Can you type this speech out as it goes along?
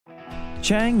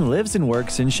Chang lives and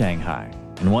works in Shanghai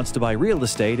and wants to buy real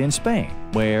estate in Spain,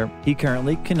 where he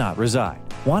currently cannot reside.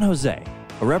 Juan Jose,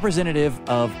 a representative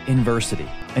of Inversity,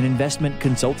 an investment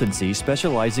consultancy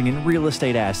specializing in real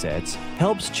estate assets,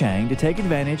 helps Chang to take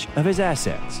advantage of his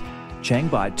assets. Chang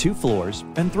bought 2 floors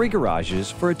and 3 garages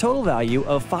for a total value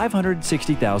of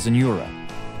 €560,000.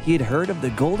 He had heard of the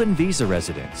Golden Visa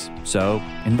residence, so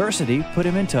Inversity put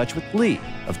him in touch with Lee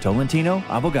of Tolentino,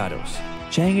 Abogados.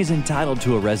 Chang is entitled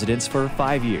to a residence for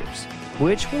 5 years,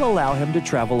 which will allow him to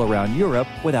travel around Europe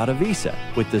without a visa,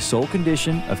 with the sole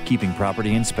condition of keeping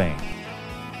property in Spain.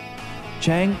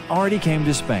 Chang already came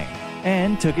to Spain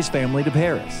and took his family to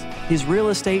Paris. His real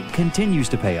estate continues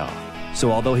to pay off,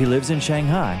 so although he lives in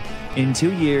Shanghai, in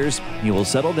 2 years he will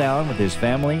settle down with his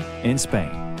family in Spain.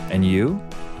 And you?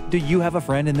 Do you have a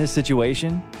friend in this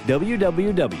situation?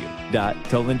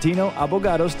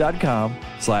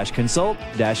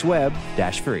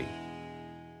 www.tolentinoabogados.com/consult-web-free